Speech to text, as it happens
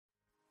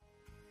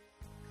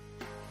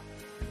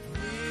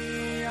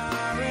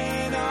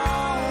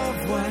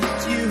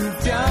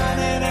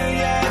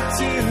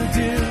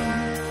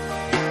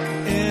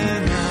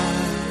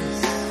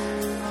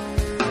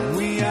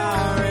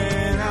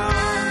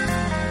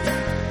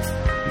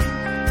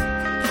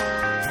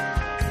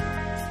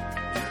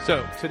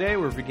So today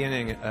we're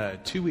beginning a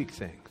 2-week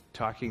thing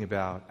talking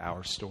about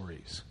our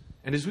stories.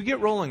 And as we get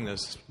rolling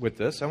with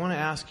this, I want to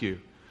ask you,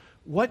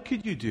 what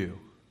could you do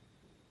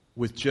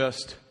with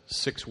just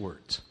 6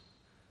 words?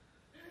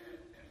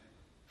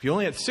 If you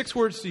only had 6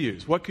 words to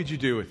use, what could you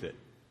do with it?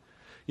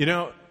 You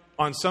know,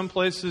 on some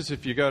places,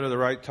 if you go to the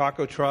right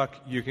taco truck,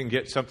 you can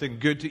get something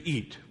good to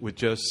eat with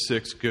just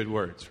 6 good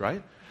words,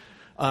 right?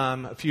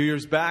 A few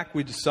years back,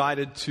 we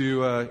decided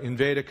to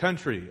invade a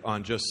country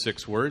on just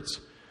 6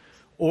 words.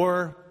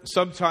 Or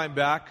sometime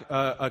back,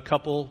 a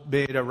couple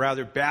made a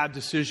rather bad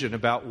decision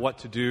about what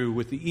to do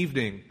with the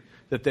evening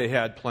that they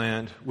had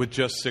planned with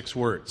just 6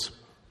 words.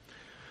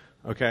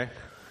 Okay?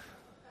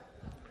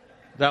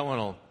 That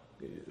one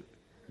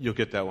you'll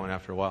get that one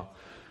after a while.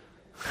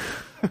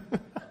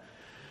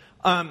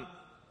 The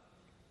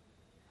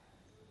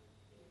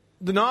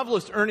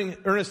novelist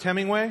Ernest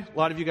Hemingway, a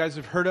lot of you guys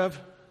have heard of,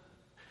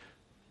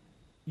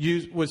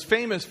 was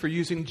famous for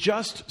using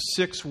just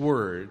 6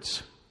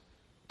 words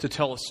to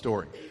tell a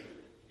story.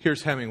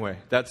 Here's Hemingway.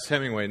 That's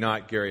Hemingway,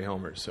 not Gary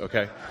Helmers,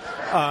 okay?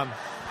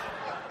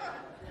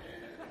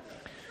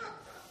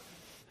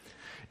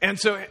 And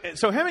so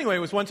Hemingway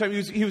was one time,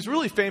 he was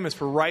really famous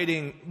for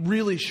writing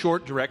really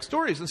short, direct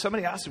stories. And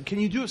somebody asked him,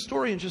 can you do a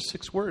story in just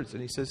 6 words?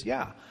 And he says,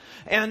 yeah.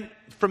 And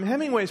from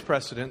Hemingway's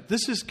precedent,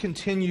 this has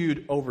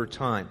continued over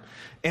time.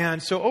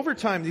 And so over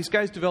time, these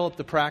guys developed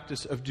the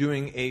practice of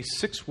doing a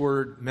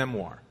 6-word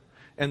memoir.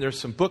 And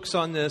there's some books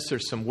on this,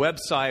 there's some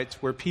websites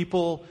where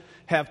people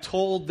have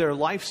told their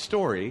life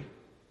story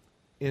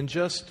in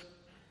just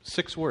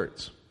 6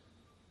 words.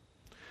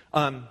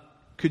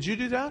 Could you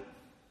do that?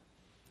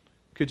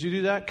 Could you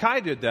do that?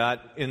 Kai did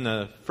that in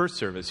the first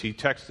service. He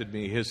texted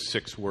me his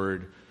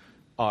 6-word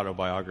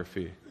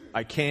autobiography.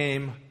 I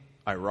came,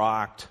 I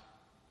rocked,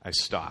 I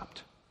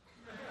stopped.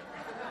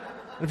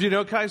 If you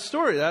know Kai's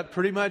story, that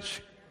pretty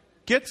much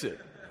gets it,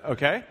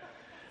 okay?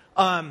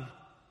 And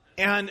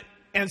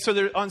so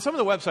there, on some of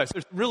the websites,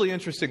 there's really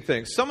interesting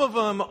things. Some of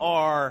them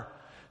are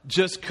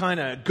just kind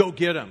of go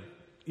get them,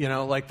 you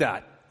know, like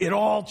that. It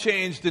all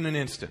changed in an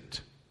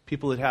instant.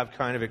 People that have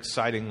kind of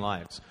exciting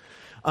lives.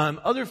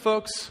 Other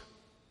folks,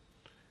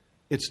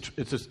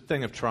 it's a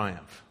thing of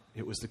triumph.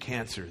 It was the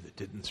cancer that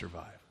didn't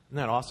survive. Isn't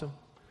that awesome?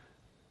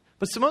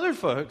 But some other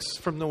folks,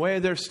 from the way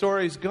their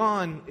story's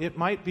gone, it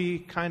might be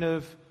kind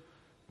of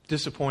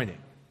disappointing.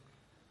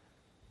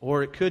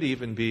 Or it could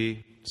even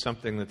be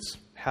something that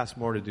has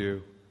more to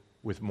do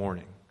with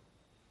mourning.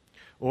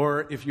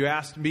 Or if you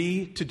asked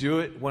me to do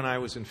it when I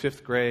was in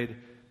 5th grade,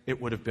 it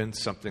would have been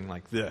something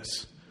like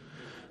this.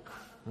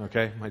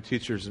 Okay? My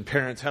teachers and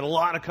parents had a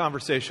lot of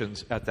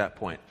conversations at that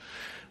point.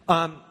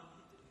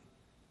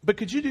 But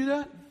could you do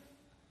that?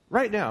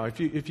 Right now,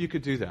 if you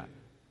could do that.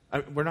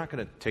 We're not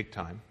going to take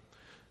time.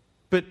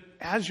 But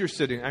as you're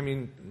sitting, I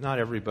mean, not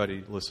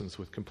everybody listens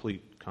with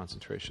complete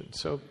concentration.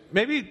 So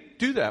maybe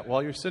do that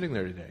while you're sitting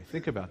there today.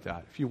 Think about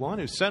that. If you want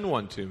to, send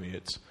one to me.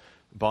 It's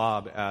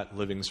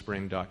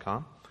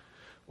bob@livingspring.com.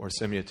 Or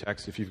send me a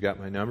text if you've got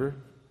my number.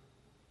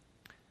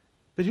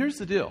 But here's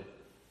the deal.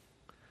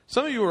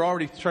 Some of you were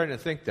already trying to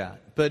think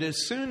that. But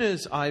as soon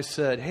as I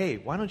said, hey,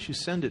 why don't you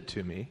send it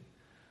to me?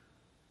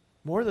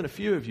 More than a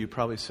few of you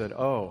probably said,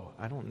 oh,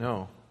 I don't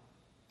know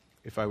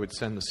if I would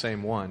send the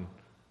same one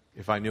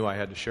if I knew I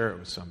had to share it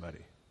with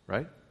somebody,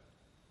 right?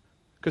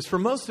 Because for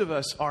most of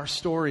us, our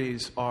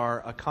stories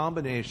are a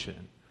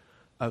combination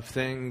of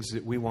things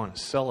that we want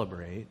to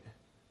celebrate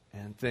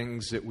and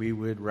things that we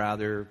would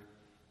rather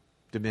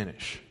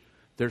diminish.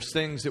 There's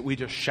things that we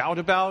just shout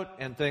about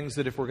and things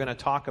that if we're going to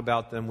talk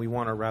about them, we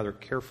want to rather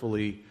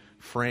carefully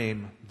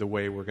frame the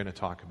way we're going to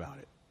talk about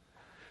it.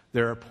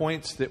 There are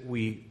points that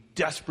we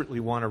desperately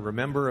want to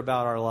remember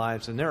about our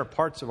lives, and there are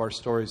parts of our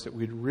stories that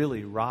we'd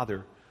really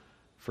rather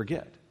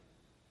forget.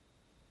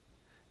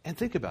 And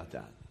think about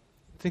that.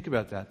 Think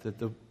about that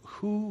the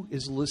who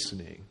is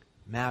listening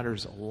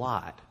matters a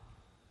lot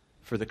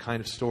for the kind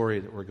of story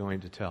that we're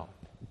going to tell.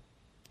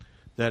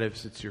 That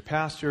if it's your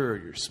pastor or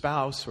your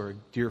spouse or a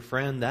dear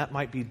friend, that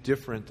might be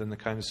different than the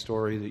kind of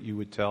story that you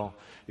would tell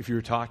if you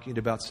were talking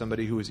about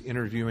somebody who was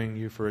interviewing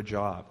you for a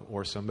job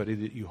or somebody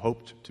that you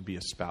hoped to be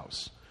a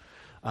spouse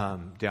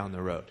down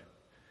the road.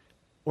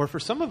 Or for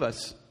some of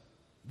us,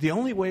 the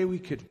only way we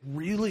could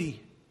really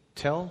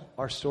tell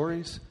our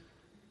stories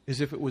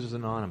is if it was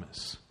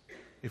anonymous,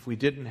 if we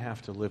didn't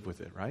have to live with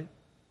it, right?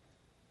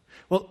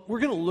 Well, we're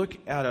going to look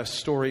at a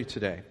story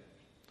today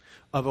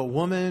of a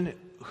woman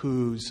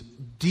whose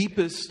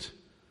deepest,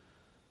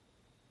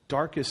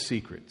 darkest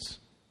secrets,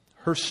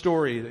 her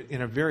story in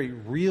a very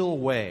real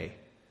way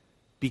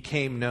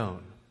became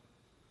known.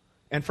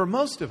 And for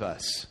most of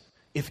us,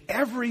 if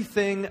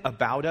everything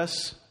about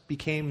us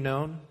became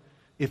known,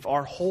 if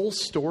our whole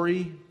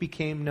story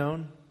became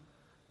known,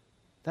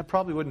 that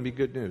probably wouldn't be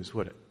good news,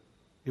 would it?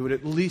 It would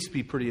at least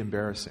be pretty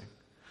embarrassing.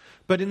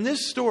 But in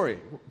this story,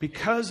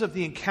 because of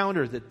the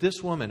encounter that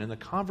this woman and the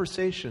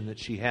conversation that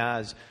she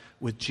has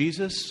with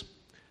Jesus,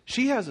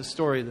 she has a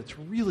story that's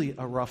really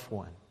a rough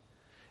one.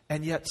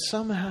 And yet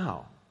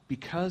somehow,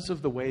 because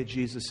of the way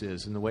Jesus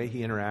is and the way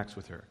he interacts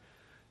with her,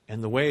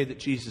 and the way that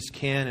Jesus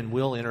can and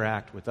will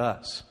interact with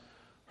us,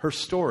 her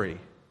story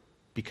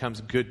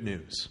becomes good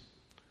news.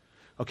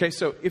 Okay,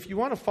 so if you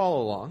want to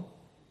follow along,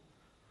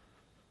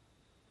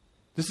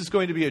 this is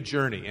going to be a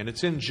journey, and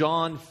it's in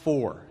John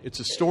 4. It's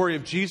a story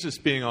of Jesus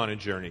being on a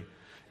journey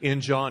in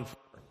John 4.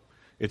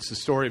 It's the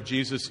story of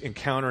Jesus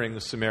encountering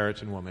the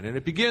Samaritan woman, and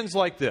it begins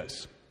like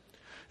this.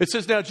 It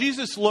says, "Now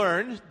Jesus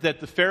learned that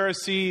the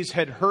Pharisees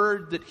had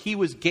heard that he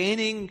was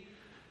gaining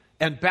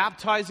and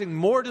baptizing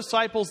more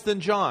disciples than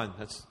John."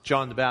 That's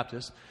John the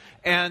Baptist.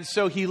 "And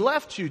so he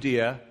left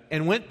Judea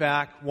and went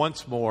back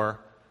once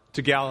more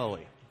to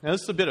Galilee." Now,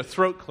 this is a bit of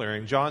throat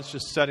clearing. John's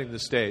just setting the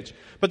stage.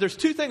 But there's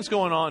two things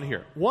going on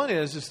here. One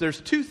is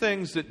there's two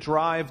things that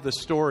drive the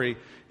story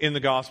in the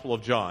Gospel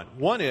of John.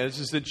 One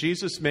is that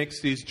Jesus makes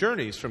these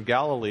journeys from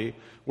Galilee,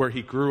 where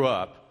he grew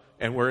up,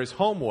 and where his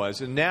home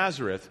was, in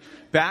Nazareth,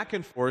 back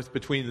and forth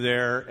between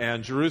there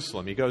and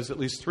Jerusalem. He goes at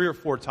least 3 or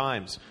 4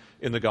 times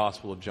in the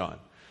Gospel of John.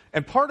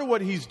 And part of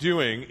what he's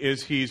doing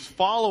is he's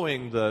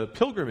following the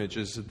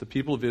pilgrimages that the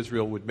people of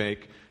Israel would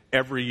make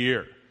every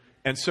year.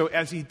 And so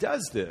as he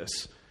does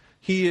this,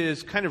 he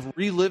is kind of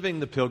reliving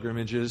the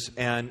pilgrimages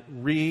and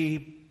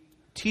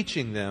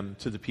re-teaching them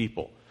to the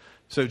people.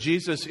 So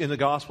Jesus in the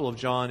Gospel of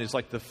John is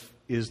like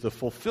the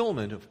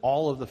fulfillment of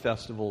all of the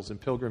festivals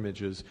and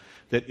pilgrimages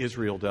that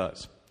Israel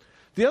does.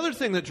 The other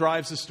thing that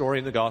drives the story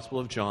in the Gospel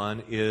of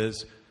John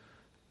is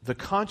the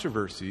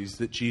controversies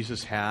that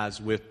Jesus has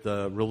with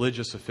the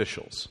religious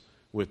officials,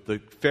 with the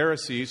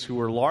Pharisees, who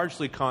were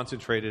largely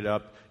concentrated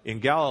up in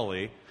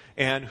Galilee,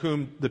 and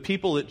whom the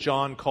people that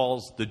John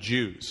calls the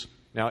Jews.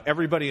 Now,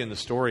 everybody in the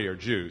story are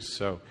Jews,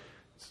 so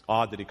it's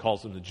odd that he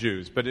calls them the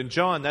Jews. But in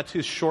John, that's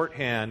his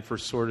shorthand for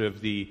sort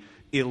of the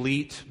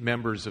elite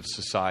members of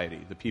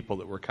society, the people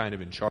that were kind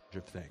of in charge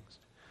of things.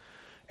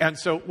 And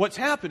so what's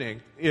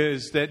happening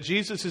is that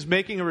Jesus is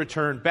making a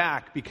return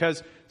back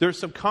because there's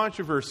some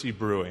controversy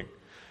brewing.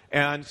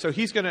 And so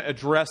he's going to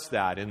address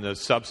that in the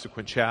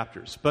subsequent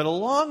chapters. But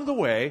along the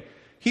way,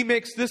 he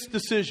makes this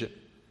decision.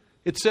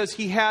 It says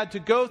he had to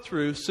go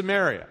through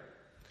Samaria.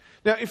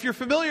 Now, if you're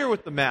familiar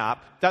with the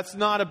map, that's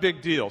not a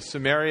big deal.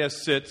 Samaria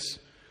sits,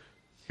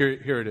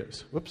 here it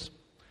is. Whoops.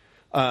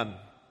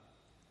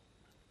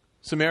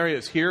 Samaria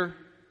is here,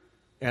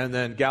 and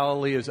then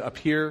Galilee is up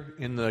here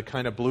in the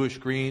kind of bluish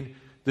green.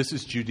 This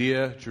is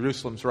Judea.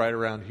 Jerusalem's right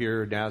around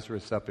here.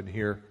 Nazareth's up in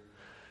here.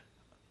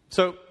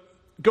 So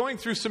going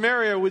through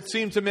Samaria would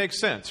seem to make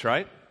sense,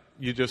 right?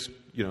 You just,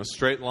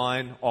 straight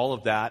line, all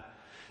of that.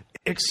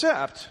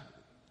 Except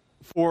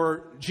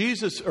for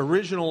Jesus'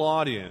 original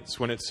audience,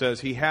 when it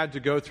says he had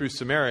to go through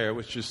Samaria,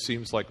 which just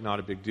seems like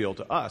not a big deal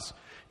to us,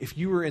 if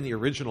you were in the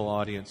original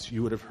audience,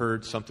 you would have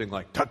heard something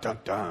like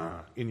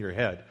ta-ta-ta in your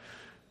head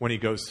when he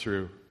goes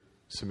through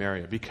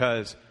Samaria.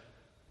 Because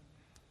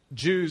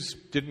Jews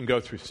didn't go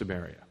through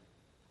Samaria.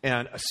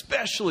 And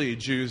especially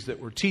Jews that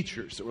were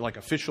teachers, that were like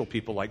official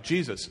people like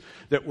Jesus,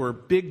 that were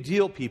big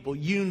deal people,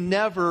 you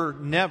never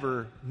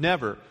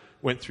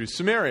went through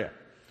Samaria.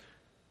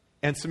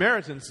 And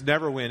Samaritans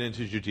never went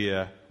into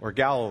Judea or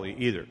Galilee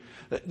either.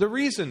 The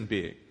reason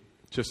being,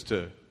 just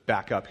to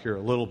back up here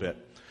a little bit,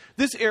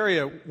 this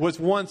area was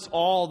once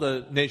all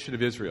the nation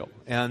of Israel.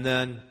 And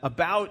then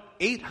about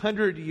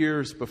 800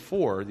 years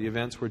before the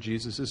events where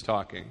Jesus is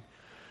talking,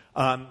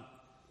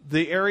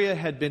 the area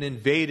had been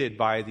invaded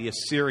by the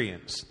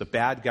Assyrians, the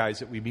bad guys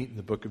that we meet in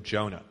the book of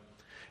Jonah.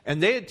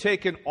 And they had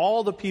taken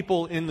all the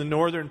people in the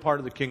northern part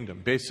of the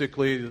kingdom,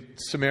 basically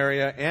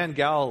Samaria and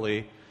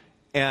Galilee,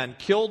 and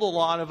killed a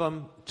lot of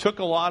them, took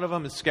a lot of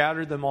them and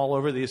scattered them all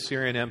over the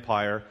Assyrian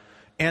Empire.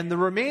 And the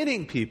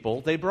remaining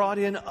people, they brought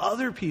in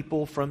other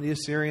people from the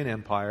Assyrian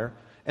Empire,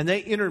 and they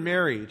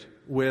intermarried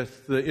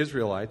with the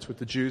Israelites, with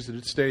the Jews that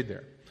had stayed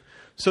there.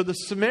 So the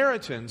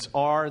Samaritans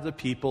are the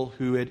people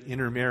who had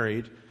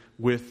intermarried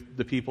with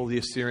the people the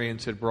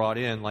Assyrians had brought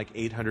in like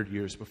 800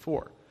 years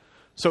before.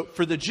 So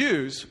for the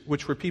Jews,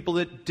 which were people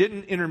that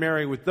didn't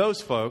intermarry with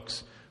those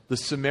folks, the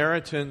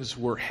Samaritans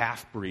were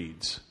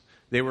half-breeds.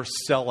 They were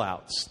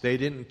sellouts. They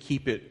didn't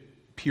keep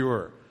it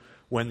pure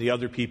when the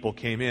other people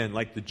came in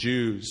like the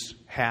Jews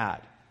had.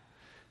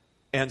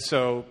 And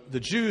so the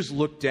Jews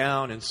looked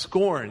down and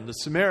scorned the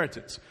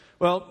Samaritans.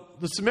 Well,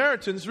 the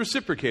Samaritans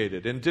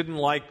reciprocated and didn't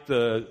like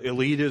the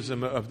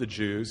elitism of the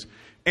Jews,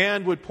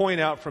 and would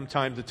point out from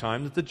time to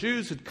time that the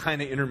Jews had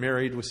kind of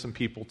intermarried with some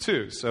people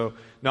too. So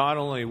not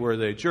only were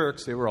they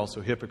jerks, they were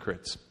also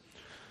hypocrites.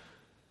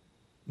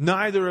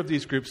 Neither of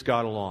these groups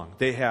got along.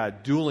 They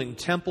had dueling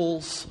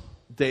temples.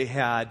 They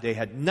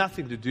had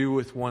nothing to do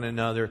with one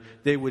another.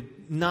 They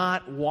would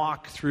not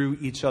walk through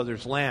each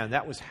other's land.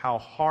 That was how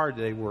hard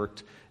they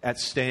worked at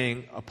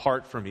staying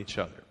apart from each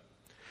other.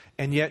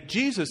 And yet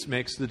Jesus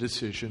makes the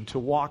decision to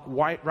walk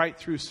right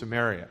through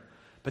Samaria.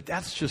 But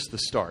that's just the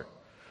start.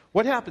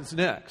 What happens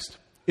next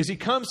is he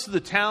comes to the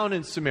town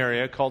in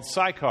Samaria called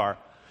Sychar,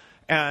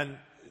 and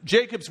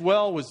Jacob's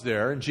well was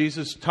there, and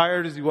Jesus,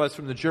 tired as he was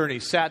from the journey,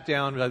 sat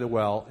down by the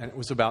well, and it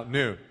was about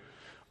noon.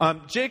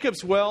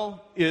 Jacob's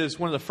well is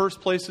one of the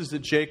first places that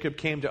Jacob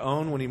came to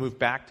own when he moved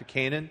back to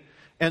Canaan.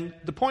 And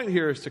the point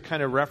here is to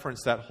kind of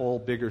reference that whole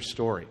bigger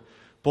story.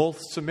 Both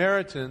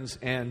Samaritans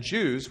and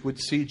Jews would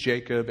see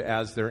Jacob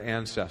as their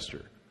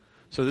ancestor.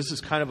 So this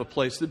is kind of a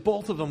place that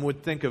both of them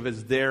would think of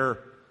as their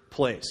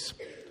place.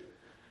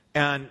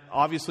 And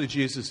obviously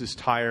Jesus is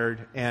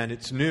tired, and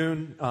it's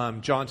noon.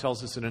 John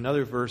tells us in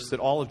another verse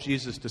that all of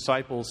Jesus'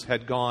 disciples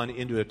had gone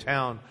into a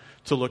town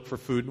to look for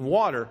food and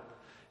water.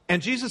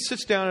 And Jesus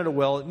sits down at a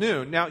well at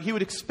noon. Now, he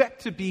would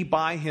expect to be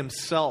by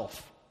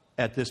himself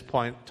at this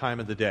time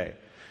of the day,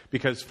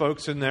 because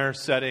folks in their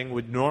setting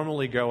would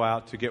normally go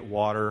out to get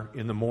water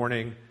in the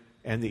morning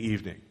and the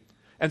evening.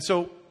 And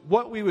so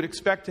what we would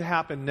expect to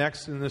happen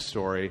next in this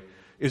story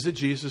is that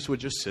Jesus would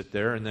just sit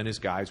there, and then his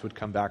guys would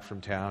come back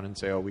from town and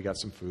say, oh, we got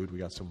some food, we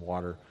got some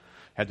water.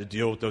 Had to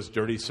deal with those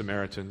dirty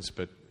Samaritans,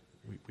 but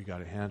we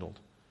got it handled.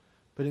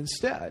 But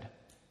instead,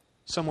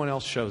 someone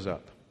else shows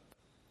up.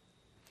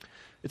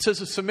 It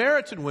says, a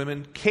Samaritan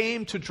woman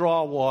came to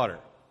draw water.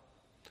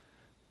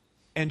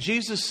 And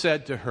Jesus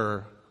said to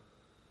her,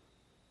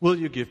 will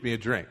you give me a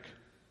drink?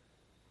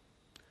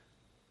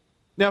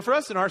 Now, for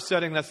us in our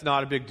setting, that's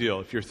not a big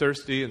deal. If you're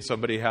thirsty and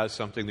somebody has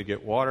something to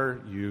get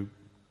water, you're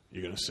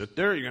going to sit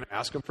there, you're going to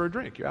ask them for a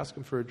drink. You ask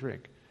them for a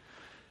drink.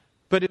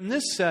 But in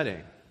this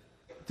setting,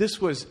 this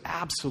was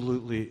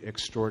absolutely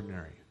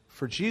extraordinary.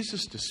 For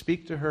Jesus to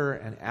speak to her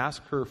and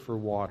ask her for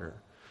water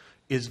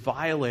is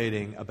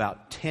violating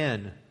about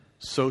 10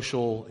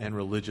 social and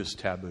religious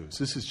taboos.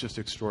 This is just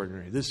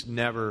extraordinary. This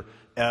never,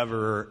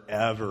 ever,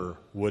 ever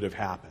would have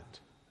happened.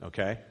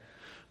 Okay?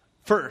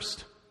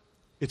 First,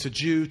 it's a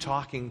Jew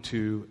talking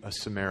to a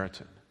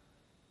Samaritan.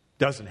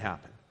 Doesn't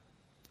happen.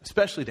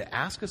 Especially to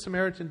ask a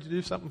Samaritan to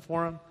do something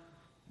for him.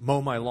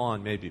 Mow my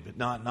lawn, maybe, but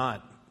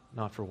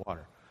not for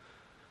water.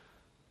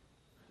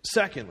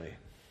 Secondly,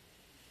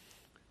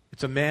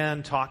 it's a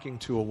man talking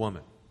to a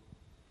woman.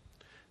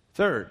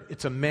 Third,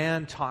 it's a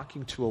man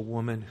talking to a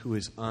woman who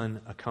is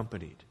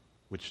unaccompanied,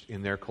 which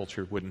in their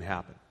culture wouldn't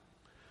happen.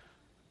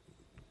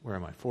 Where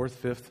am I? Fourth,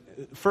 fifth?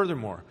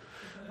 Furthermore,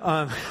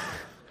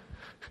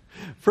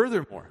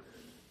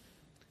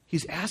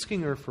 he's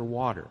asking her for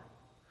water.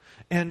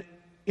 And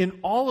in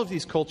all of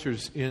these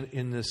cultures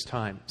in this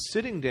time,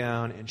 sitting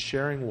down and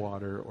sharing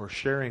water or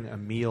sharing a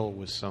meal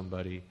with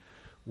somebody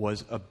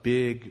was a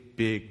big,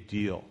 big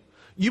deal.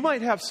 You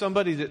might have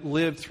somebody that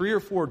lived 3 or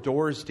 4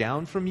 doors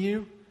down from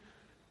you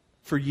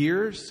for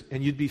years,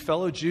 and you'd be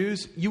fellow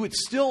Jews. You would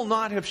still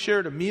not have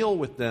shared a meal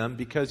with them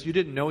because you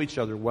didn't know each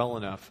other well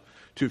enough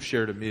to have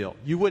shared a meal.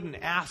 You wouldn't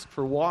ask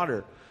for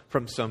water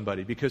from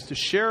somebody, because to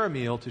share a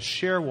meal, to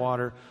share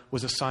water,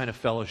 was a sign of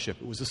fellowship.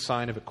 It was a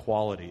sign of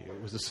equality.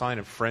 It was a sign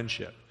of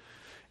friendship.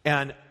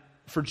 And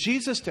for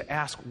Jesus to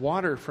ask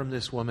water from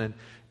this woman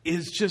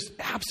is just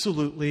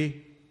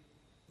absolutely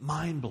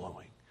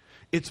mind-blowing.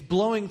 It's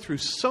blowing through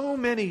so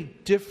many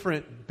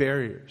different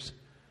barriers.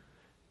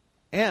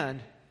 And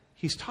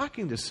he's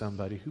talking to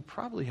somebody who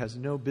probably has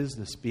no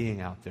business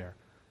being out there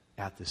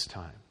at this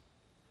time.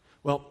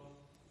 Well,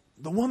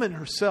 the woman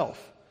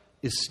herself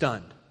is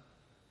stunned.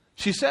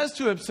 She says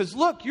to him,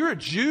 look, you're a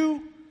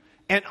Jew,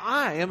 and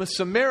I am a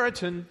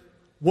Samaritan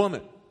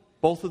woman.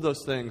 Both of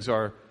those things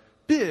are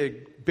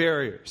big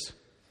barriers.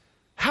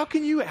 How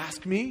can you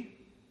ask me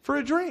for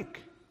a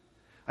drink?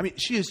 I mean,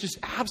 she is just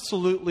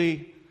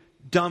absolutely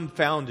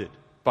dumbfounded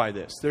by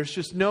this. There's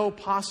just no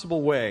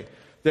possible way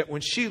that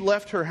when she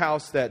left her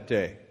house that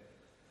day,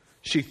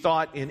 she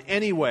thought in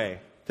any way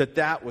that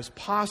that was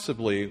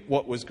possibly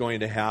what was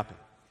going to happen.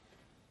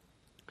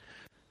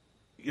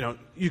 You know,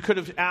 you could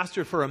have asked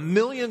her for a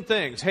million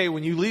things. Hey,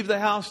 when you leave the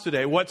house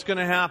today, what's going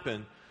to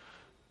happen?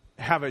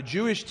 Have a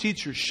Jewish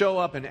teacher show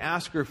up and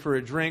ask her for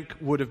a drink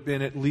would have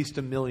been at least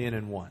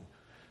 1,000,001.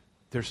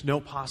 There's no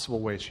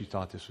possible way she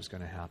thought this was going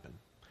to happen.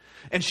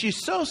 And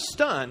she's so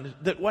stunned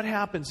that what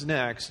happens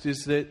next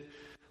is that,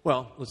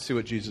 well, let's see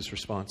what Jesus'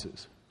 response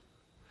is.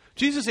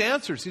 Jesus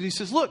answers and he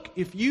says, look,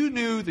 if you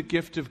knew the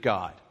gift of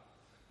God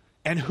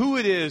and who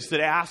it is that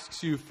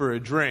asks you for a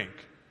drink,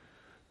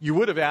 you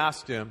would have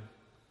asked him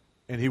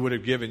and he would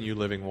have given you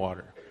living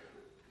water.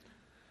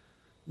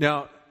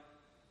 Now,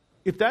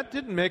 if that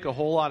didn't make a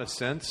whole lot of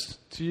sense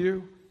to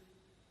you,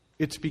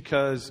 it's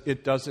because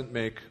it doesn't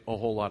make a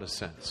whole lot of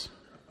sense.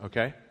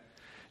 Okay?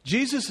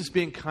 Jesus is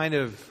being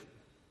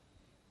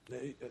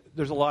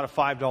there's a lot of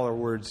 $5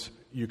 words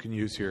you can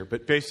use here,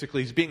 but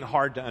basically he's being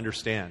hard to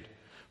understand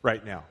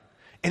right now.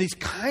 And he's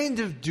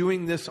kind of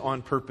doing this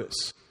on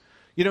purpose.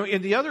 You know,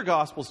 in the other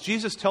Gospels,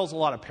 Jesus tells a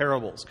lot of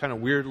parables, kind of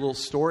weird little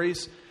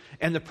stories.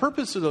 And the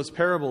purpose of those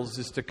parables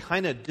is to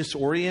kind of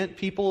disorient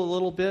people a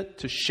little bit,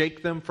 to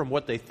shake them from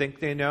what they think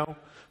they know,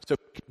 so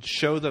it can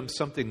show them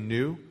something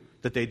new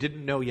that they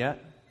didn't know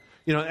yet.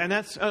 You know, and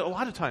that's a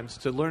lot of times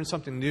to learn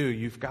something new,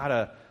 you've got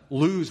to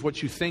lose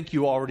what you think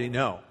you already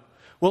know.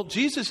 Well,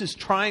 Jesus is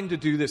trying to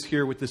do this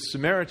here with this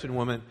Samaritan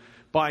woman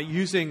by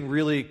using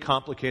really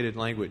complicated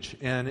language.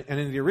 And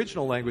in the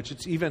original language,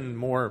 it's even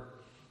more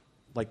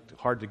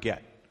hard to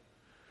get.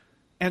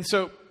 And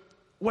so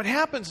what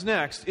happens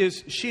next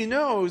is she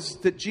knows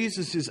that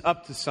Jesus is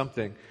up to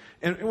something.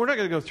 And we're not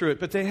going to go through it,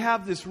 but they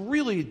have this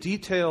really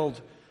detailed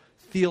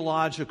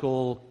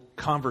theological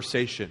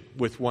conversation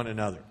with one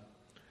another.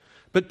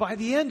 But by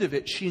the end of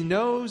it, she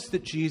knows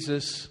that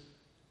Jesus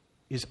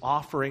is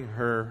offering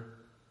her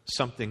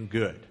something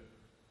good.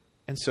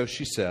 And so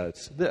she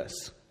says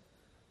this.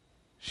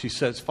 She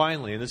says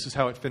finally, and this is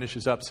how it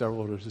finishes up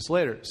several verses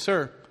later,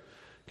 "Sir,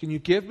 can you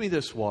give me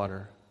this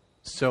water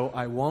so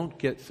I won't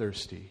get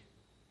thirsty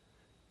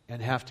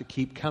and have to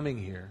keep coming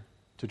here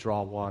to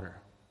draw water?"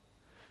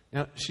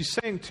 Now, she's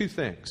saying two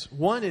things.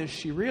 One is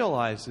she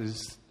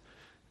realizes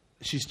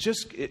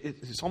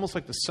it's almost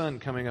like the sun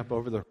coming up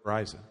over the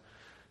horizon,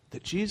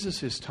 that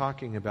Jesus is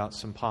talking about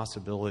some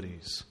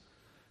possibilities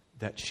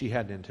that she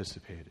hadn't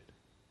anticipated.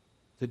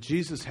 That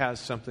Jesus has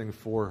something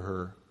for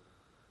her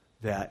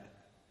that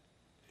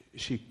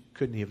she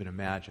couldn't even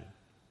imagine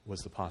was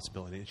the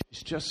possibility. And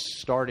she's just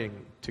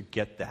starting to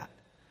get that.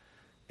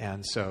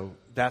 And so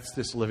that's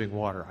this living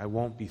water. I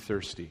won't be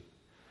thirsty.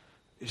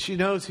 She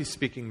knows he's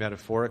speaking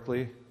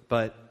metaphorically,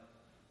 but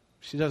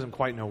she doesn't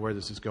quite know where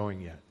this is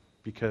going yet.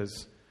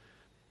 Because,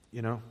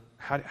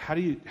 how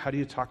do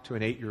you talk to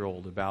an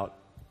 8-year-old about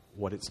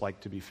what it's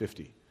like to be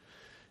 50?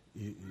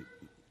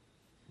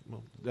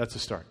 Well, that's a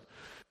start.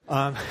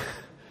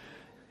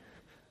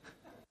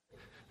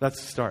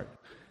 That's a start.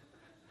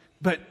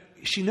 But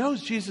she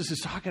knows Jesus is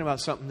talking about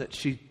something that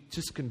she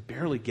just can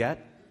barely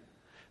get.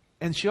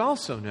 And she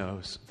also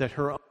knows that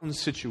her own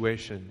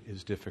situation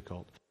is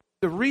difficult.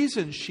 The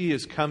reason she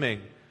is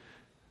coming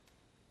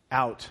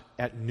out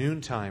at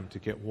noontime to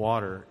get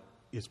water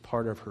is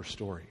part of her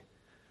story.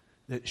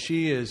 That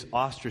she is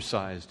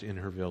ostracized in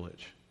her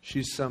village.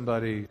 She's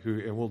somebody who,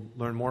 and we'll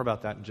learn more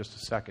about that in just a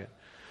second,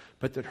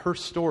 but that her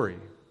story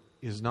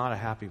is not a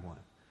happy one.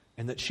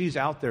 And that she's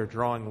out there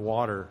drawing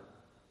water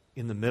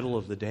in the middle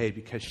of the day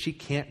because she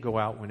can't go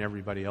out when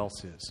everybody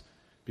else is,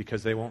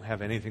 because they won't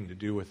have anything to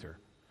do with her.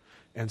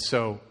 And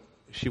so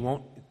she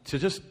won't, to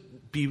just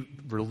be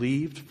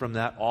relieved from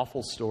that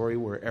awful story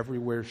where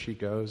everywhere she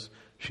goes,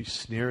 she's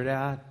sneered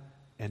at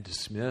and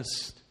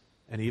dismissed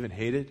and even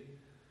hated.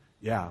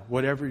 Yeah,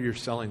 whatever you're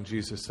selling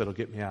Jesus that'll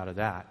get me out of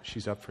that,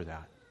 she's up for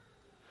that.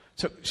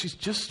 So she's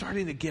just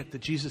starting to get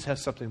that Jesus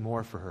has something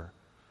more for her.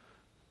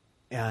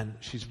 And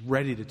she's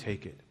ready to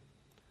take it.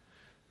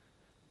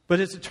 But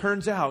as it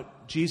turns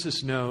out,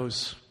 Jesus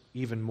knows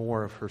even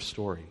more of her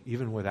story,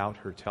 even without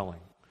her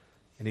telling.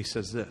 And he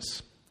says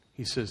this.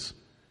 He says,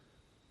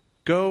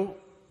 "Go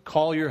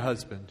call your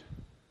husband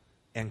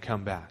and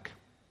come back."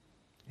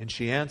 And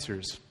she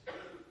answers,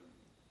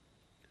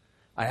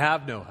 "I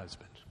have no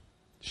husband,"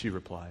 she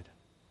replied.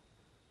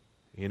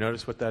 You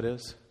notice what that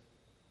is?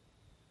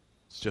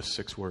 It's just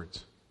 6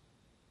 words.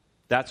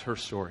 That's her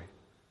story.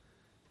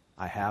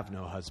 "I have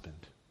no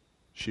husband,"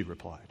 she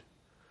replied.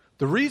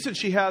 The reason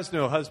she has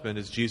no husband,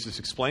 as Jesus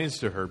explains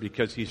to her,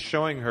 because he's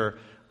showing her,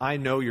 "I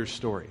know your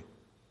story.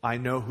 I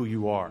know who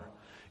you are,"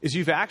 is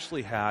you've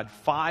actually had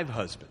 5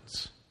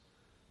 husbands.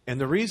 And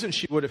the reason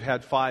she would have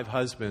had 5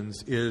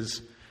 husbands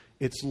is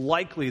it's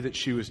likely that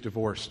she was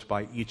divorced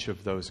by each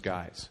of those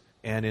guys.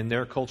 And in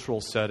their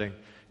cultural setting,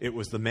 it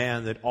was the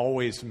man that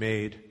always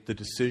made the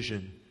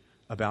decision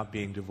about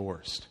being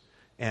divorced.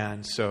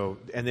 And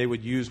they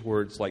would use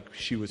words like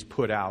she was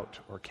put out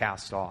or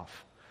cast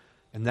off.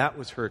 And that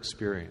was her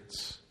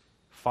experience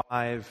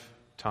 5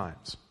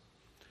 times.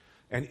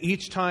 And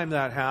each time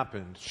that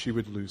happened, she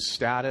would lose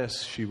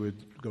status, she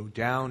would go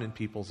down in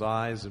people's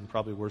eyes, and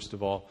probably worst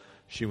of all,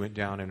 she went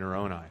down in her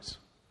own eyes.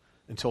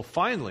 Until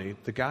finally,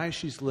 the guy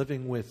she's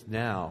living with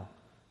now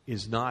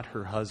is not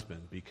her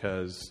husband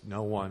because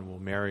no one will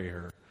marry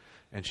her.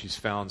 And she's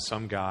found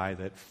some guy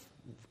that,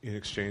 in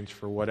exchange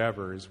for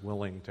whatever, is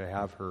willing to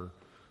have her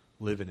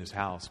live in his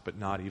house, but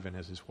not even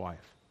as his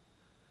wife.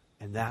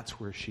 And that's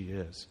where she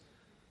is.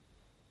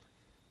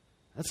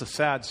 That's a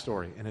sad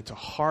story, and it's a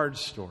hard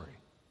story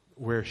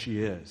where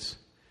she is.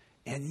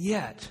 And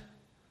yet,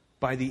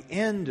 by the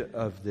end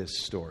of this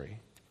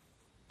story,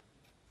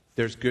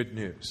 there's good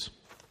news.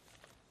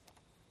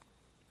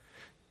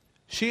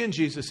 She and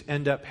Jesus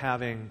end up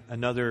having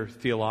another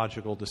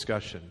theological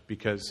discussion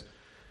because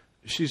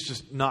she's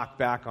just knocked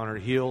back on her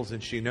heels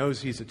and she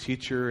knows he's a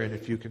teacher, and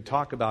if you can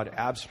talk about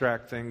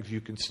abstract things, you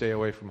can stay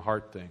away from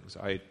hard things.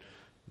 I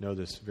know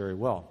this very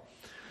well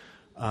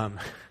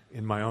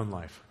in my own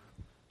life.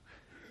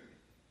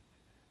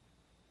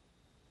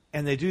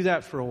 And they do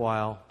that for a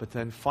while, but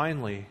then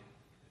finally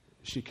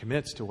she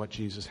commits to what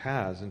Jesus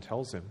has and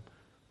tells him.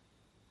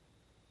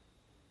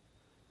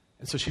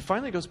 And so she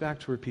finally goes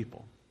back to her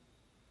people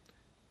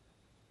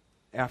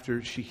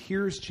after she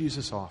hears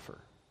Jesus offer.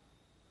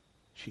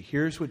 She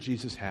hears what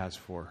Jesus has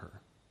for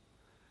her.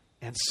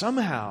 And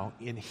somehow,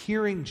 in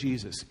hearing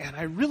Jesus, and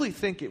I really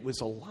think it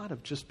was a lot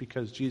of just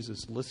because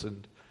Jesus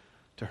listened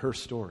to her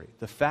story,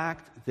 the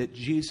fact that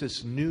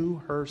Jesus knew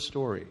her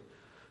story,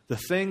 the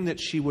thing that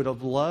she would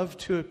have loved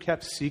to have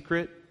kept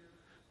secret,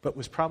 but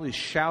was probably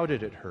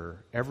shouted at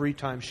her every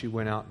time she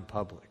went out in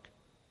public.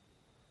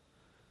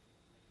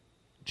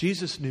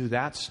 Jesus knew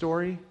that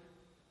story,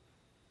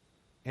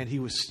 and he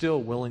was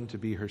still willing to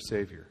be her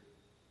Savior.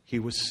 He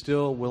was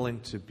still willing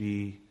to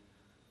be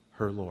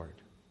her Lord.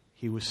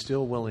 he was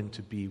still willing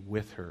to be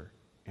with her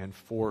and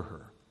for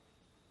her.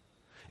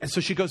 And so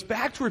she goes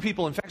back to her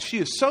people. In fact, she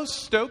is so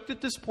stoked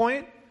at this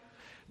point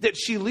that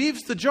she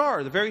leaves the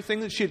jar, the very thing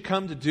that she had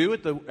come to do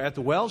at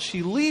the well.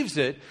 She leaves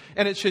it,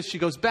 and it's just, she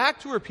goes back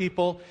to her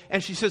people,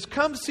 and she says,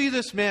 come see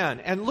this man.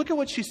 And look at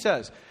what she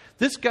says.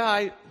 This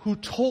guy who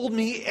told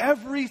me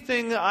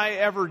everything I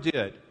ever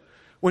did.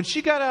 When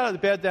she got out of the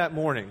bed that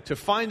morning to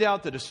find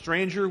out that a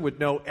stranger would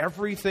know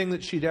everything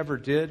that she'd ever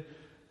done,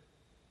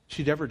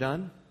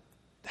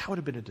 that would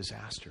have been a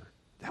disaster.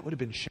 That would have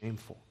been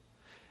shameful.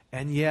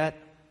 And yet,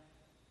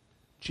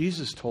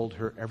 Jesus told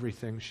her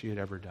everything she had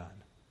ever done.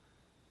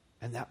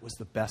 And that was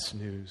the best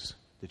news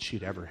that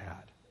she'd ever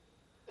had.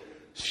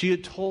 She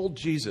had told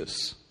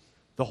Jesus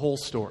the whole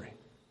story.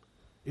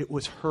 It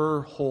was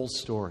her whole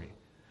story.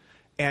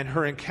 And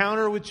her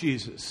encounter with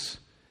Jesus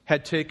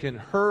had taken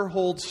her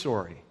whole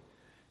story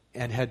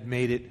and had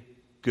made it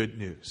good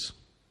news.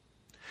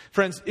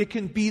 Friends, it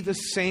can be the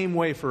same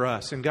way for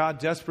us, and God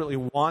desperately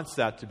wants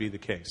that to be the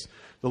case.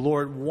 The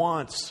Lord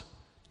wants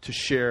to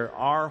share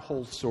our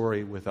whole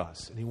story with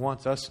us, and He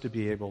wants us to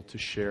be able to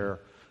share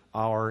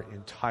our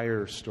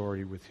entire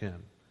story with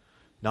Him.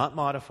 Not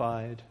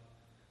modified,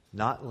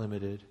 not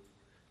limited.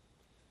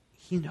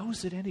 He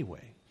knows it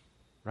anyway,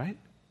 right?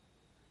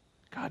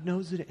 God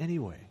knows it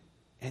anyway.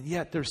 And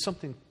yet there's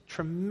something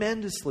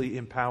tremendously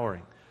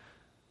empowering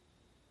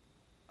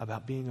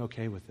about being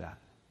okay with that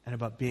and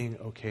about being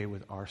okay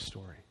with our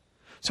story.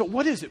 So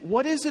what is it?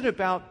 What is it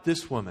about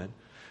this woman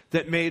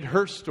that made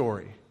her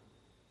story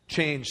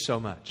change so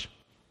much?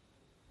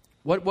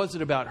 What was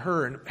it about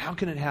her, and how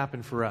can it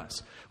happen for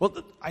us?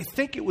 Well, I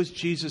think it was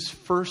Jesus'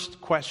 first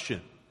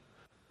question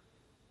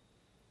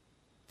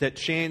that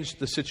changed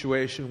the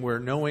situation, where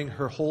knowing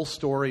her whole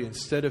story,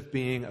 instead of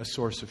being a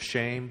source of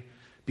shame,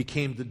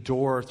 became the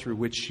door through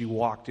which she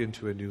walked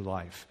into a new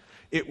life.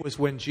 It was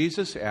when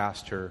Jesus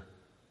asked her,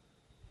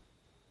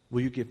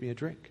 will you give me a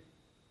drink?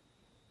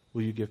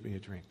 Will you give me a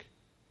drink?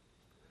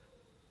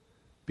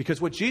 Because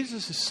what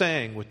Jesus is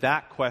saying with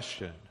that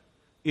question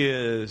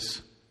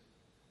is,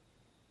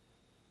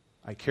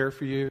 I care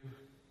for you,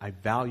 I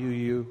value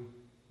you,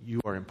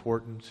 you are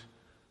important,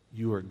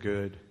 you are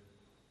good,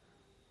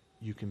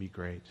 you can be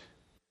great.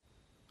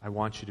 I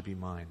want you to be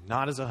mine,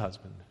 not as a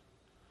husband,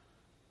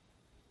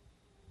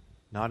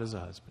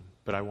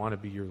 but I want to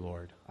be your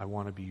Lord. I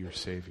want to be your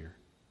Savior.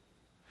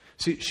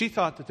 See, she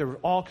thought that there were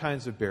all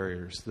kinds of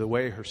barriers. The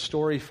way her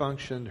story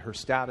functioned, her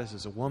status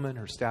as a woman,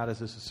 her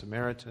status as a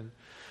Samaritan,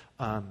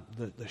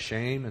 the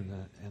shame and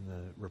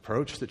the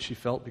reproach that she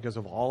felt because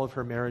of all of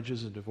her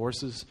marriages and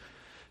divorces.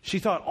 She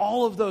thought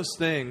all of those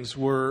things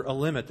were a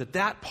limit,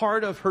 that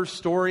part of her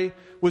story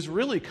was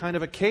really kind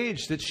of a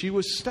cage that she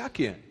was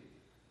stuck in.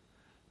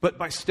 But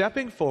by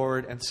stepping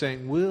forward and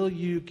saying, will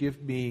you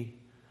give me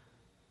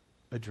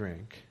a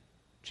drink,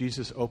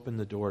 Jesus opened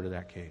the door to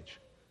that cage.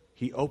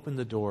 He opened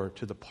the door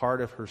to the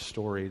part of her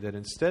story that,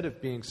 instead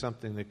of being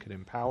something that could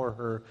empower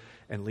her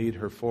and lead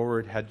her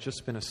forward, had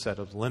just been a set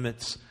of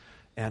limits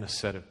and a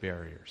set of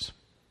barriers.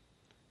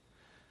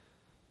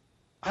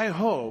 I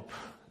hope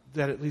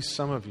that at least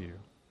some of you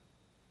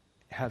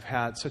have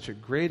had such a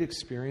great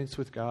experience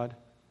with God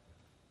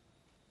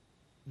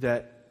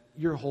that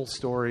your whole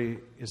story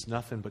is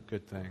nothing but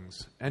good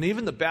things. And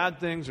even the bad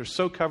things are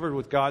so covered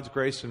with God's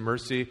grace and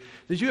mercy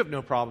that you have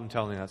no problem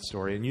telling that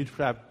story, and you'd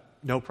have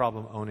no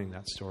problem owning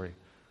that story.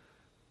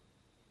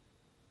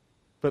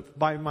 But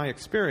by my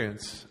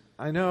experience,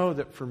 I know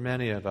that for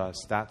many of us,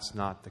 that's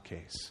not the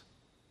case.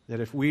 That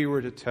if we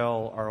were to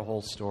tell our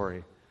whole story,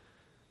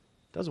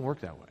 it doesn't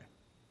work that way.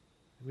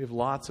 We have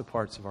lots of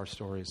parts of our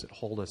stories that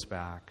hold us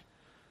back,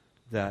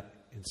 that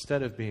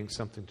instead of being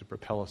something to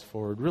propel us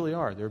forward, really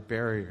are. They're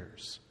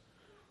barriers.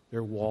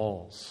 They're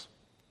walls.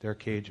 They're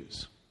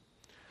cages.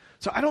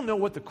 So I don't know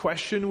what the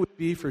question would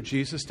be for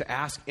Jesus to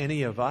ask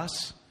any of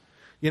us.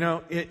 You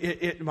know,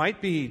 it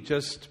might be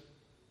just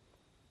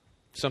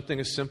something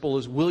as simple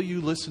as, will you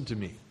listen to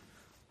me?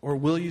 Or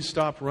will you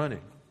stop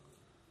running?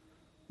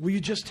 Will you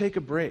just take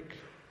a break?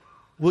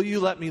 Will you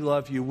let me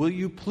love you? Will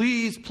you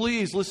please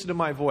listen to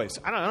my voice?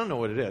 I don't know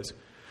what it is.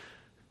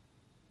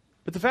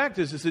 But the fact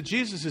is that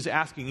Jesus is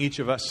asking each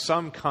of us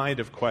some kind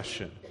of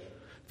question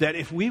that,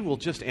 if we will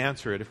just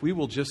answer it, if we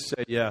will just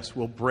say yes,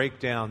 we'll break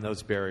down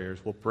those barriers,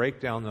 we'll break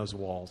down those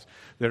walls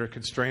that are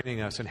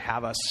constraining us and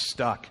have us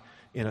stuck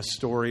in a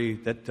story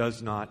that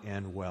does not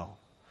end well,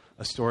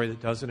 a story that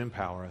doesn't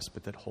empower us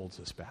but that holds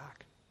us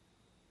back.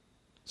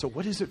 So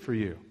what is it for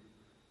you?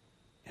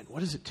 And what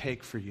does it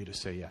take for you to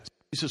say yes?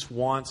 Jesus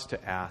wants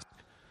to ask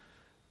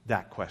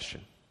that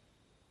question.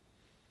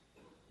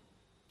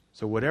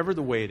 So whatever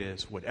the weight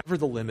is, whatever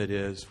the limit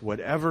is,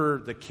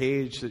 whatever the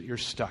cage that you're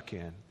stuck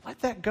in, let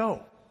that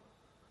go.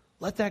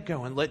 Let that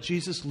go and let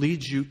Jesus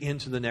lead you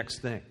into the next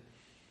thing.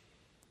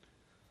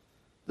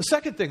 The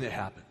second thing that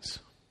happens,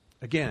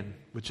 again,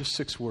 with just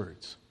 6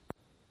 words,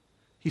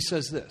 he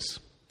says this.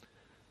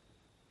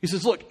 He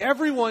says, look,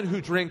 everyone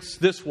who drinks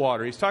this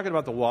water, he's talking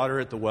about the water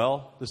at the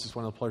well. This is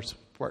one of the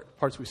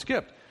parts we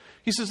skipped.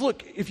 He says,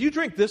 look, if you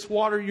drink this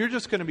water, you're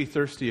just going to be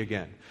thirsty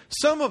again.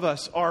 Some of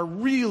us are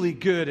really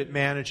good at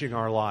managing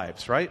our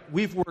lives, right?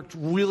 We've worked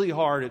really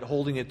hard at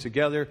holding it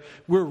together.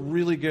 We're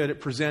really good at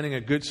presenting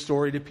a good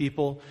story to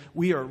people.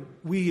 We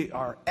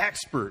are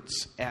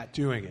experts at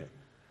doing it.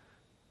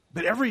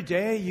 But every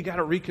day you got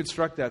to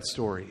reconstruct that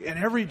story. And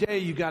every day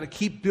you got to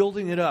keep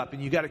building it up,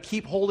 and you got to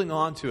keep holding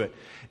on to it.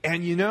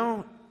 And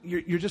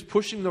you're just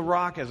pushing the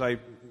rock, as I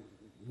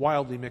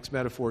wildly mix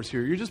metaphors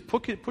here. You're just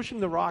pushing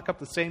the rock up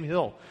the same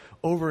hill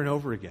over and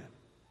over again.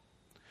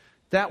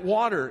 That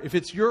water, if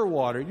it's your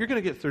water, you're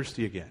going to get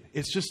thirsty again.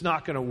 It's just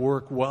not going to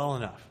work well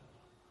enough.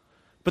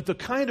 But the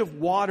kind of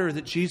water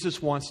that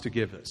Jesus wants to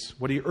give us,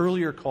 what he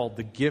earlier called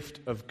the gift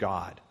of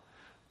God,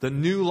 the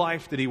new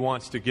life that he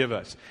wants to give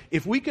us,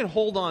 if we can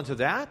hold on to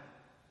that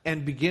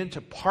and begin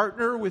to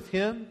partner with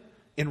him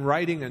in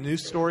writing a new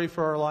story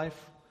for our life,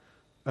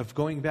 of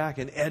going back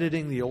and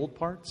editing the old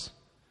parts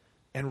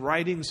and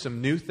writing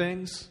some new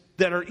things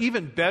that are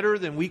even better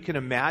than we can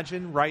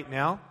imagine right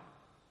now,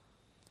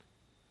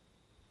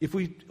 if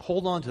we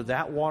hold on to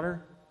that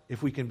water,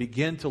 if we can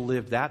begin to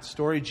live that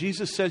story,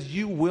 Jesus says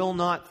you will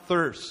not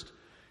thirst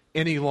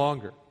any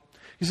longer.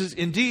 He says,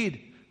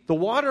 indeed, the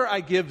water I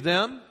give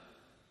them,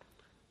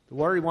 the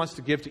water he wants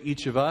to give to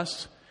each of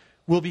us,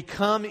 will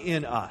become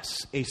in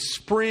us a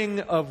spring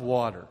of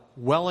water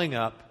welling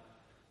up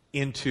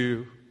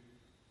into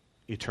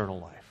eternal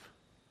life.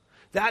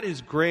 That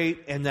is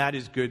great, and that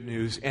is good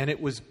news. And it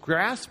was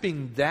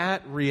grasping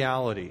that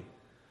reality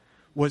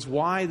was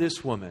why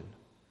this woman,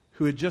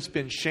 who had just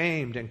been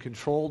shamed and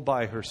controlled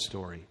by her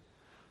story,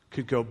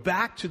 could go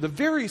back to the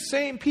very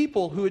same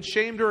people who had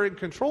shamed her and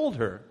controlled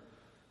her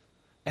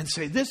and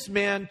say, this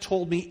man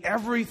told me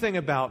everything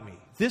about me.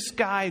 This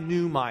guy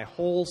knew my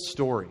whole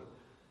story.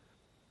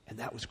 And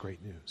that was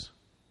great news,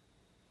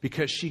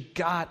 because she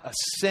got a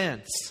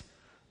sense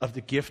of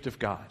the gift of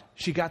God.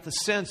 She got the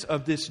sense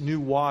of this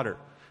new water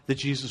that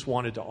Jesus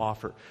wanted to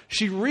offer.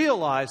 She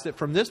realized that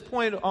from this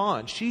point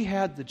on, she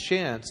had the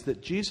chance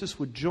that Jesus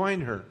would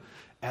join her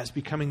as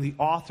becoming the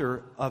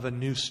author of a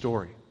new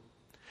story.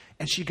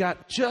 And she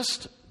got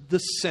just the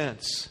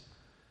sense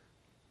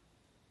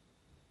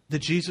that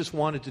Jesus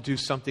wanted to do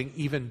something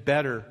even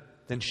better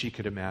than she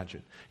could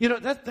imagine.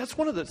 That's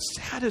one of the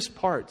saddest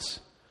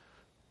parts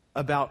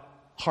about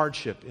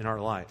hardship in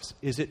our lives,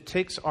 is it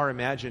takes our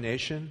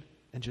imagination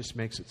and just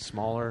makes it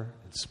smaller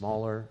and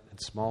smaller and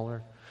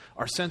smaller.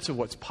 Our sense of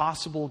what's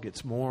possible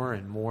gets more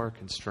and more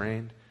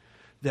constrained,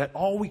 that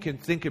all we can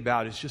think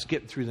about is just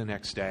getting through the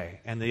next day.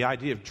 And the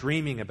idea of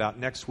dreaming about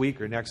next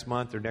week or next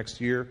month or next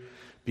year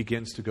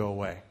begins to go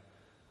away.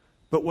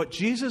 But what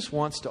Jesus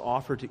wants to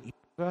offer to each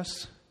of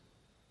us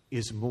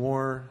is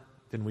more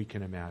than we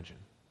can imagine.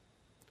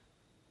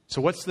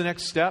 So what's the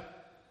next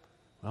step?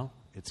 Well,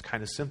 it's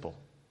kind of simple.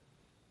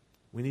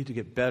 We need to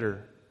get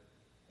better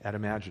at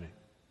imagining.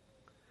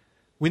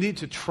 We need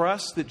to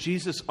trust that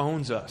Jesus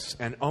owns us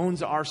and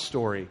owns our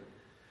story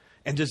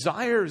and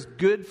desires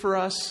good for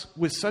us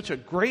with such a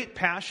great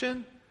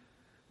passion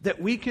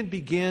that we can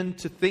begin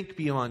to think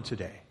beyond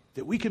today,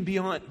 that we can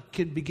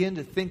begin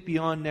to think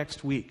beyond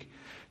next week,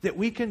 that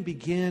we can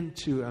begin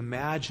to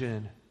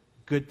imagine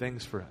good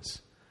things for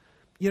us.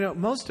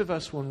 Most of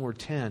us when we're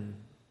 10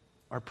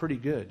 are pretty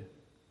good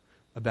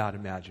about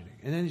imagining.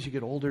 And then as you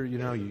get older,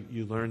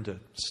 you learn to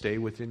stay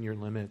within your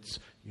limits.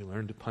 You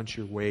learn to punch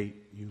your weight.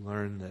 You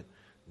learn that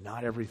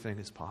not everything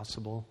is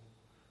possible.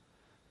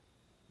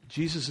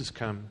 Jesus has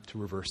come to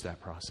reverse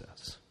that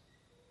process.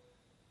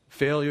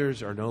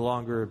 Failures are no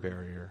longer a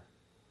barrier.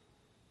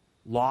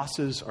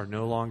 Losses are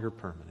no longer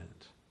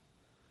permanent.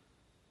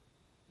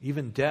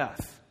 Even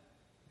death,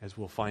 as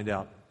we'll find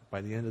out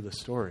by the end of the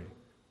story,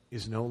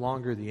 is no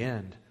longer the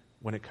end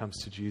when it comes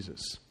to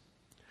Jesus.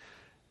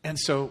 And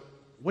so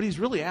what he's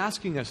really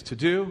asking us to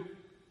do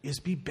is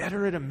be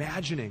better at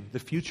imagining the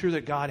future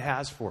that God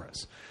has for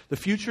us, the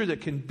future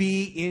that can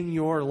be in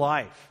your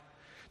life.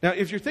 Now,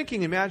 if you're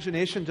thinking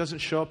imagination doesn't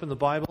show up in the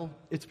Bible,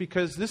 it's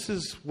because this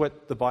is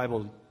what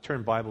the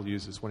term Bible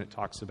uses when it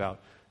talks about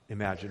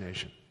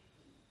imagination.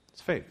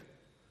 It's faith.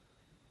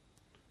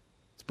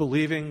 It's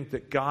believing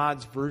that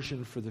God's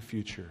version for the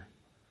future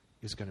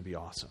is going to be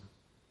awesome,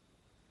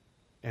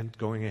 and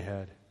going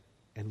ahead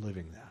and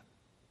living that.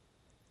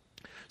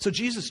 So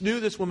Jesus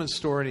knew this woman's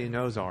story, and he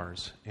knows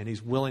ours, and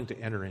he's willing to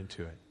enter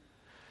into it.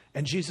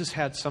 And Jesus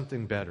had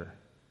something better.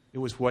 It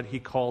was what he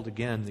called,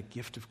 again, the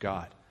gift of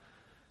God.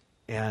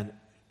 And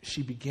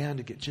she began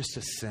to get just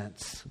a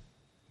sense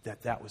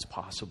that that was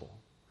possible,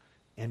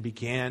 and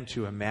began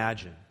to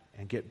imagine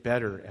and get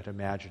better at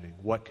imagining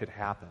what could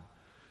happen,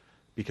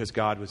 because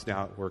God was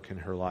now at work in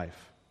her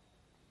life.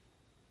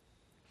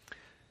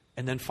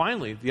 And then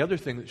finally, the other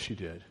thing that she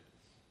did,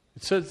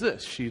 it says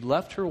this: she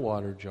left her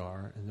water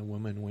jar, and the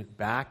woman went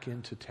back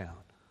into town.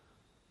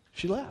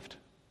 She left.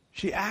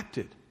 She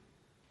acted.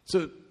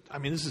 So,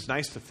 this is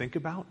nice to think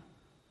about,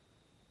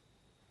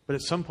 but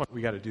at some point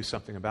we got to do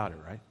something about it,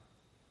 right?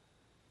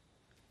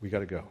 We got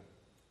to go.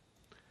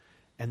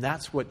 And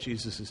that's what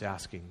Jesus is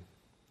asking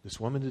this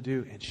woman to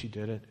do, and she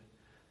did it.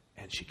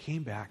 And she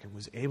came back and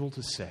was able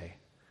to say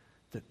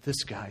that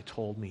this guy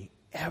told me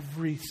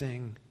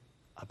everything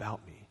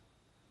about me.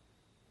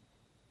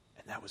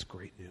 And that was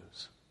great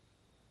news.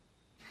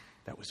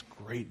 That was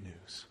great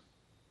news.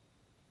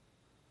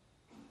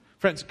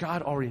 Friends,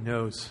 God already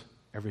knows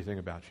everything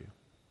about you.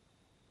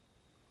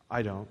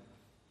 I don't.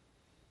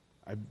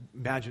 I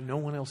imagine no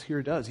one else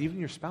here does. Even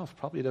your spouse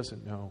probably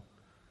doesn't know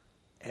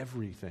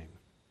everything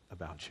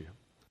about you.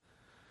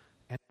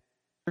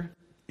 And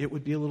it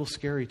would be a little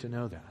scary to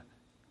know that.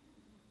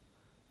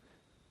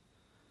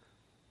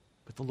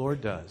 But the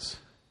Lord does.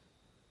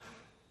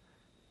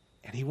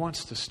 And He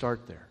wants to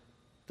start there.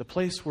 The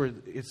place where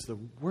it's the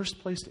worst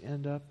place to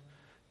end up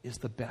is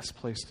the best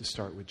place to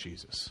start with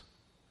Jesus.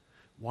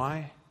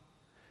 Why?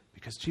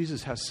 Because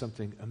Jesus has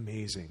something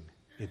amazing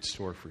in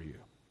store for you.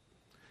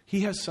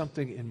 He has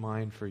something in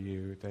mind for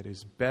you that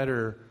is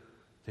better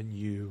than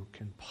you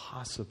can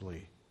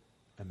possibly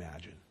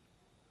imagine.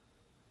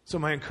 So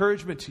my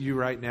encouragement to you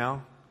right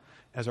now,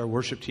 as our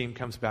worship team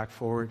comes back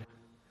forward,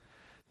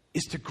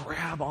 is to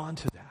grab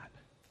onto that,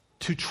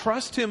 to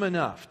trust Him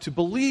enough, to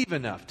believe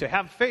enough, to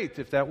have faith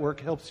if that work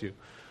helps you,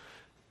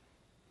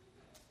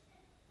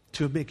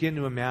 to begin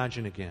to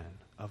imagine again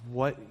of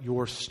what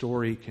your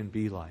story can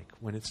be like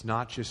when it's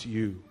not just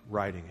you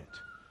writing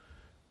it.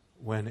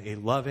 When a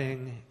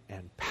loving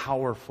and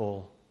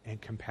powerful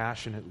and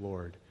compassionate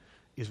Lord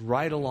is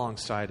right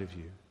alongside of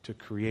you to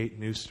create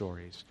new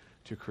stories,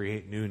 to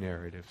create new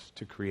narratives,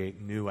 to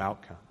create new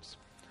outcomes.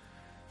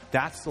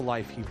 That's the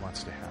life He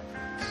wants to have for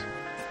us.